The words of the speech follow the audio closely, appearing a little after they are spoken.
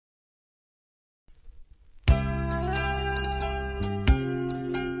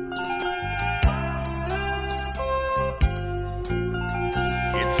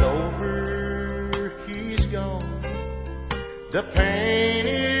The pain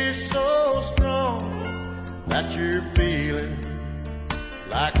is so strong that you're feeling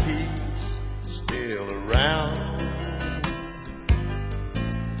like he's still around.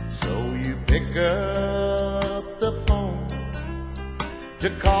 So you pick up the phone to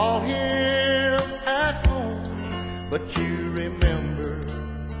call him at home, but you remember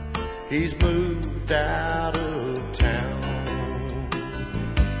he's moved out of town.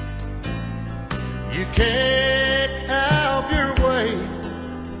 You can't have your way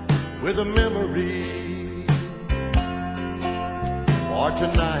with a memory, for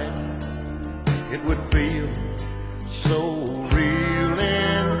tonight it would feel so real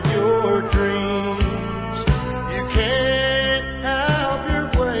in your dreams. You can't have your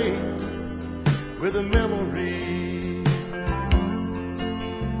way with a memory,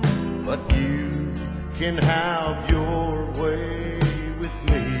 but you can have your way with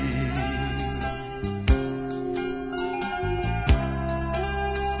me.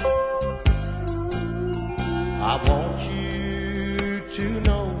 I want you to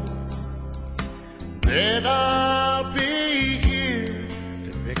know that I'll be here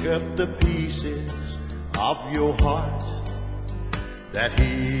to pick up the pieces of your heart that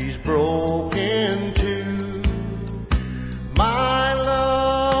he's broken too. My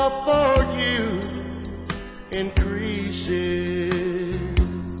love for you increases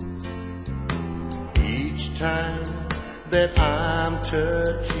each time that I'm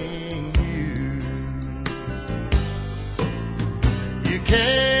touching you. You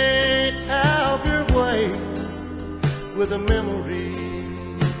can't have your way with a memory,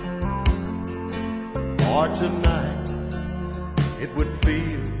 for tonight it would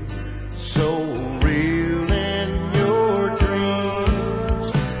feel so real in your dreams.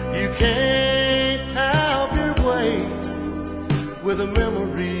 You can't have your way with a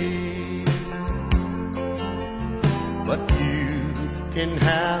memory, but you can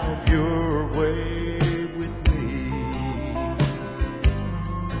have your way with me.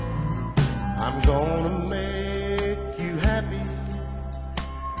 I'm gonna make you happy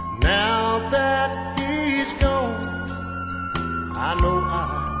now that he's gone. I know I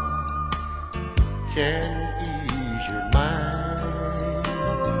can ease your mind,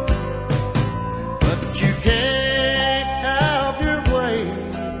 but you can't have your way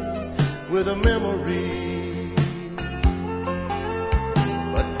with a memory,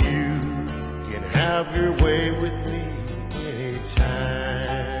 but you can have your way with